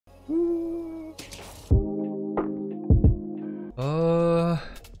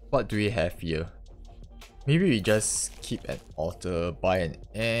What do we have here? Maybe we just keep an otter, buy an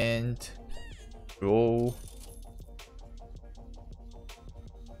ant, roll.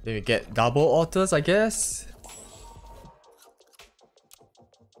 Then we get double otters, I guess.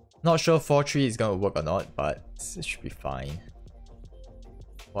 Not sure 4-3 is gonna work or not, but it should be fine.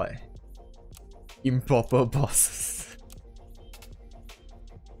 What? Improper bosses.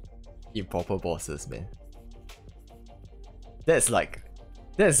 Improper bosses, man. That's like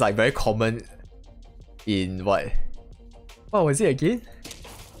very common in what was it again?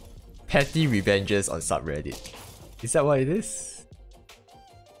 Petty revenges on subreddit. Is that what it is?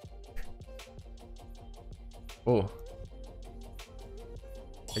 Oh.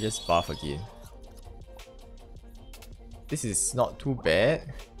 I just buff again. This is not too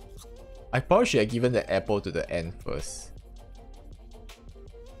bad. I probably should have given the apple to the ant first.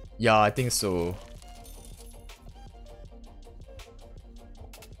 Yeah, I think so.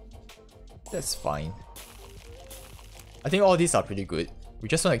 That's fine. I think all these are pretty good. We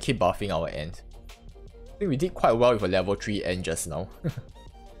just want to keep buffing our ant. I think we did quite well with a level 3 ant just now.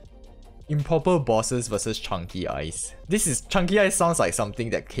 Improper bosses versus Chunky Eyes. Chunky Eyes sounds like something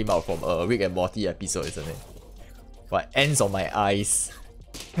that came out from a Rick and Morty episode, isn't it? What, ants on my eyes?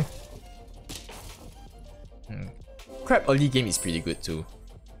 Crab early game is pretty good too.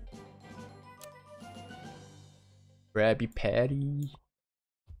 Krabby Patty.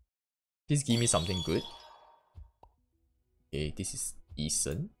 Please give me something good. Okay, this is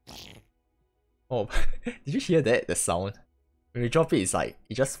decent. Oh, did you hear that? The sound? When you drop it, it's like,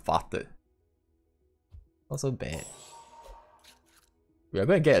 it just farted. Not so bad. We are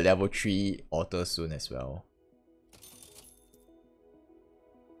going to get a level 3 otter soon as well.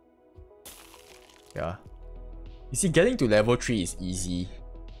 Yeah. You see, getting to level 3 is easy.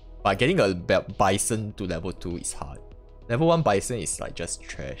 But getting a bison to level 2 is hard. Level 1 bison is like just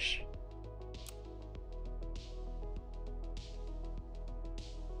trash.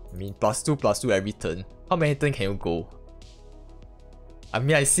 I mean, +2/+2 every turn. How many turns can you go? I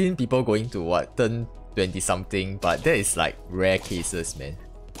mean, I've seen people going to what, turn 20 something, but that is like rare cases, man.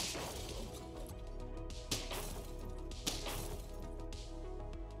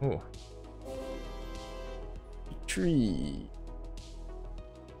 Oh. Victory.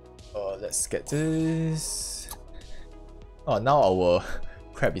 Let's get this. Oh, now our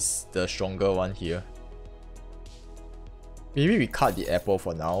crab is the stronger one here. Maybe we cut the apple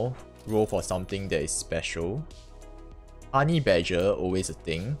for now. Roll for something that is special. Honey badger, always a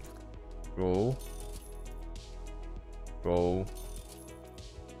thing. Roll. Roll.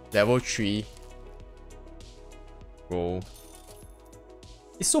 Level 3. Roll.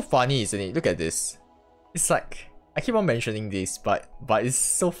 It's so funny, isn't it? Look at this. It's like, I keep on mentioning this, but it's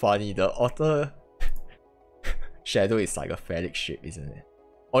so funny. The otter shadow is like a phallic shape, isn't it?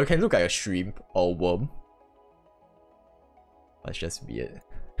 Or you can look like a shrimp or a worm. That's just weird.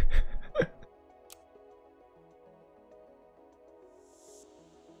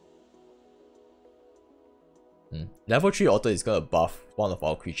 Level 3 otter is gonna buff one of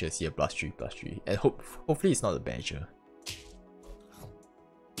our creatures here, +3/+3. And hopefully it's not a badger.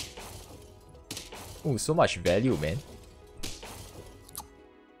 Oh, so much value, man.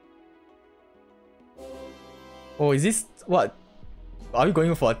 Oh, is this what? Are we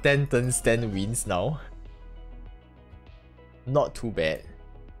going for 10 turns, 10 wins now? Not too bad.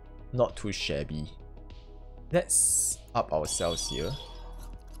 Not too shabby. Let's up ourselves here.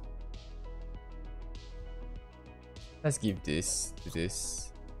 Let's give this to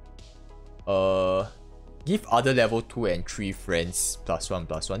this. Give other level 2 and 3 friends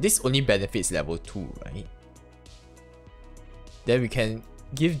 +1/+1. This only benefits level 2, right? Then we can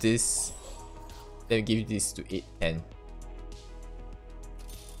give this. Then give this to 8, 10.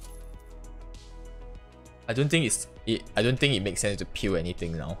 I don't think it makes sense to peel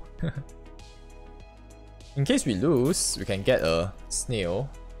anything now. In case we lose, we can get a snail.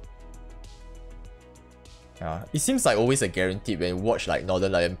 Yeah, it seems like always a guarantee when you watch like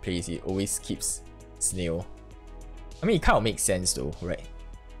Northern Lion plays, it always keeps snail. I mean, it kind of makes sense though, right?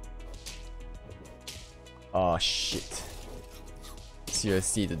 Oh shit.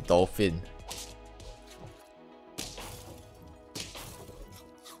 Seriously, the dolphin.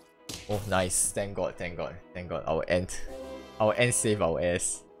 Oh nice, thank god, thank god, thank god. Our ant saved our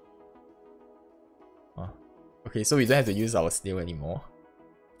ass. Okay, so we don't have to use our snail anymore.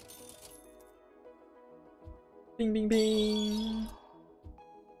 Bing bing bing.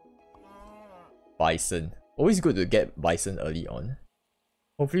 Bison. Always good to get bison early on.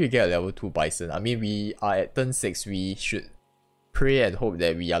 Hopefully we get a level 2 bison. I mean, we are at turn 6, we should pray and hope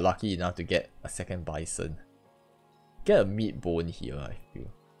that we are lucky enough to get a second Bison. Get a meat bone here, I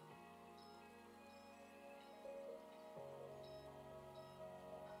feel.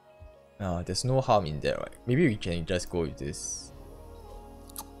 There's no harm in that, right? Maybe we can just go with this.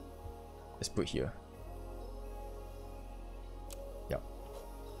 Let's put here. Yep.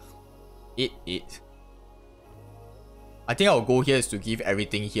 8. I think our goal here is to give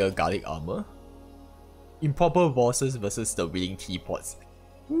everything here garlic armor. Improper bosses versus the willing teapots.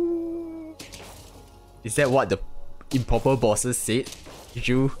 Is that what the improper bosses said? Did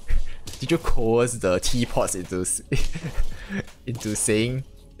you coerce the teapots into into saying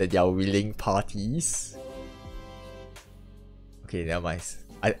that they are willing parties? Okay, never mind.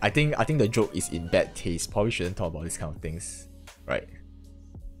 I think the joke is in bad taste. Probably shouldn't talk about these kind of things, right?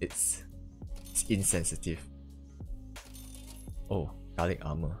 It's insensitive. Oh, garlic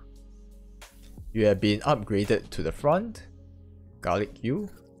armor. You have been upgraded to the front. Garlic you.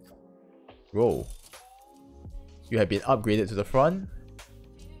 Roll. You have been upgraded to the front.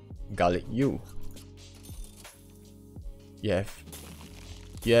 Garlic you. You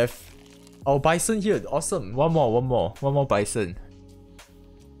have our Bison here. Awesome. One more Bison.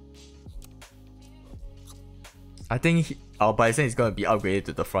 I think our Bison is gonna be upgraded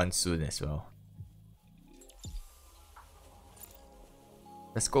to the front soon as well.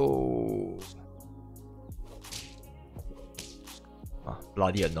 Let's go.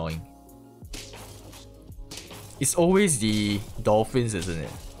 Bloody annoying. It's always the dolphins, isn't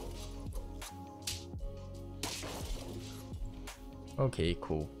it? Okay,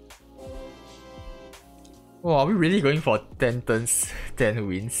 cool. Oh, are we really going for 10 turns, 10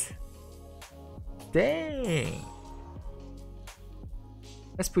 wins? Dang!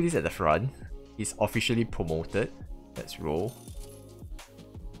 Let's put this at the front. He's officially promoted. Let's roll.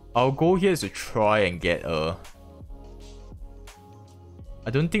 Our goal here is to try and get a... I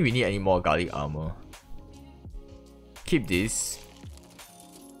don't think we need any more garlic armor. Keep this.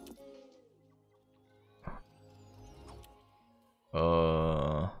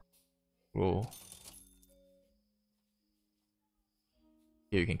 Roll.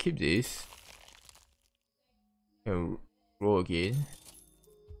 Yeah, you can keep this. Roll again.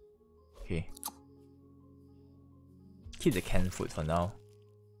 Okay. Keep the canned food for now.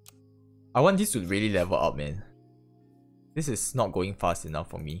 I want this to really level up, man. This is not going fast enough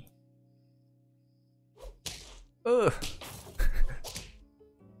for me. Ugh.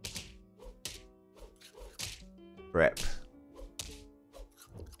 Crap.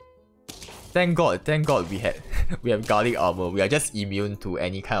 Thank God we have garlic armor. We are just immune to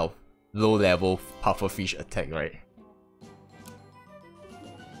any kind of low level pufferfish attack, right?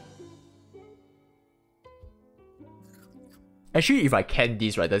 Actually, if I can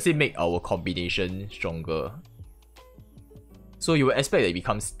this, right, does it make our combination stronger? So you would expect that it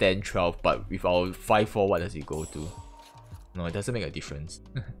becomes 10, 12, but with our 5-4, what does it go to? No, it doesn't make a difference.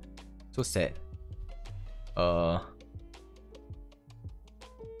 So sad.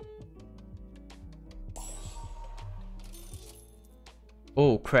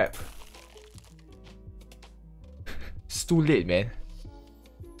 Oh crap. It's too late, man.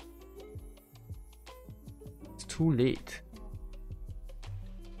 It's too late.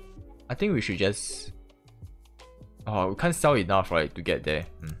 I think we should just... Oh, we can't sell enough, right, to get there.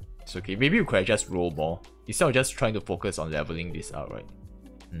 It's okay. Maybe we could have just roll more. Instead of just trying to focus on leveling this out, right?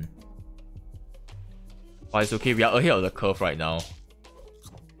 But it's okay, we are ahead of the curve right now.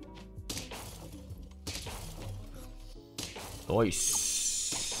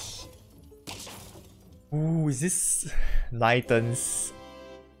 Nice. Ooh, is this 9 turns?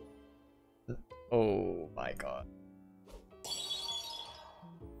 Oh my god.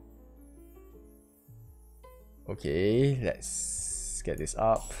 Okay, let's get this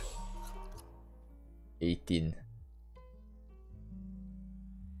up. 18.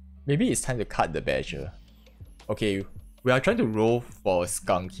 Maybe it's time to cut the badger. Okay, we are trying to roll for a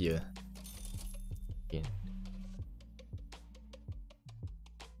skunk here. Okay.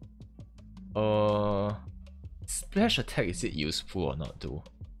 Splash attack, is it useful or not though?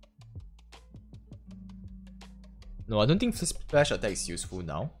 No, I don't think splash attack is useful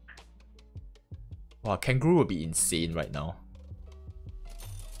now. Wow, kangaroo will be insane right now.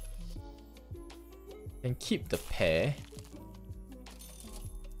 And keep the pair.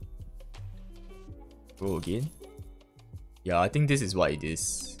 Roll again. Yeah, I think this is what it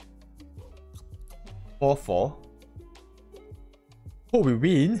is. 4-4. Oh, we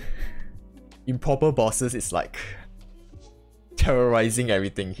win! Improper bosses is like terrorizing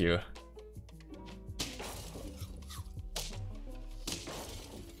everything here.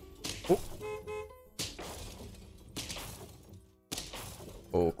 Oh.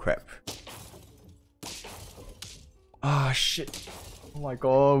 crap. Ah, shit. Oh my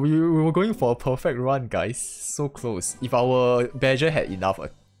god, we were going for a perfect run, guys. So close. If our Badger had enough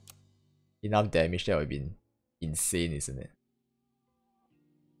damage, that would have been insane, isn't it?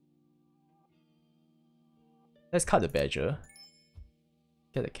 Let's cut the Badger.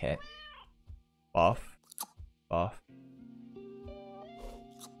 Get the cat. Buff. Buff.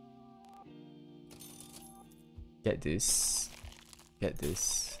 Get this. Get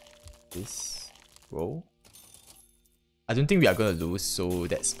this. This. Roll. I don't think we are gonna lose, so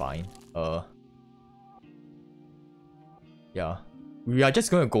that's fine. Yeah. We are just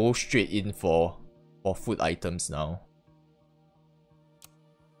gonna go straight in for food items now.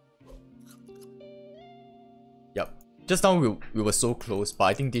 Yep. Just now we were so close, but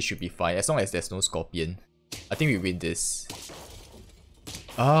I think this should be fine as long as there's no scorpion. I think we win this.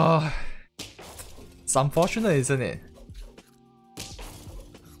 It's unfortunate, isn't it?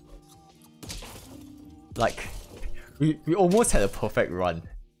 Like, we almost had a perfect run.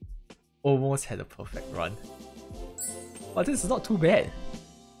 Almost had a perfect run. But this is not too bad.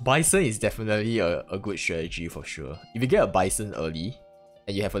 Bison is definitely a good strategy for sure. If you get a Bison early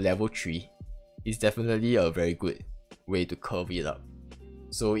and you have a level 3, it's definitely a very good way to curve it up.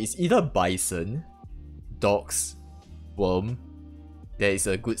 So it's either Bison, Dogs, Worm. There is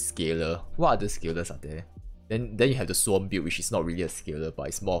a good scaler. What other scalers are there? Then you have the Swarm build, which is not really a scaler, but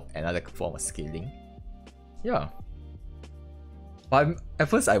it's more of another form of scaling. Yeah. But at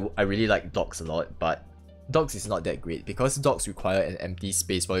first I really like Dogs a lot, but Dogs is not that great because Dogs require an empty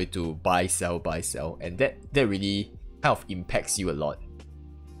space for you to buy, sell, and that really kind of impacts you a lot.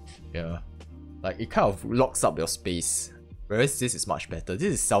 Yeah. Like, it kind of locks up your space. Whereas this is much better.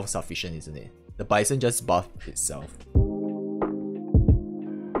 This is self-sufficient, isn't it? The Bison just buffed itself.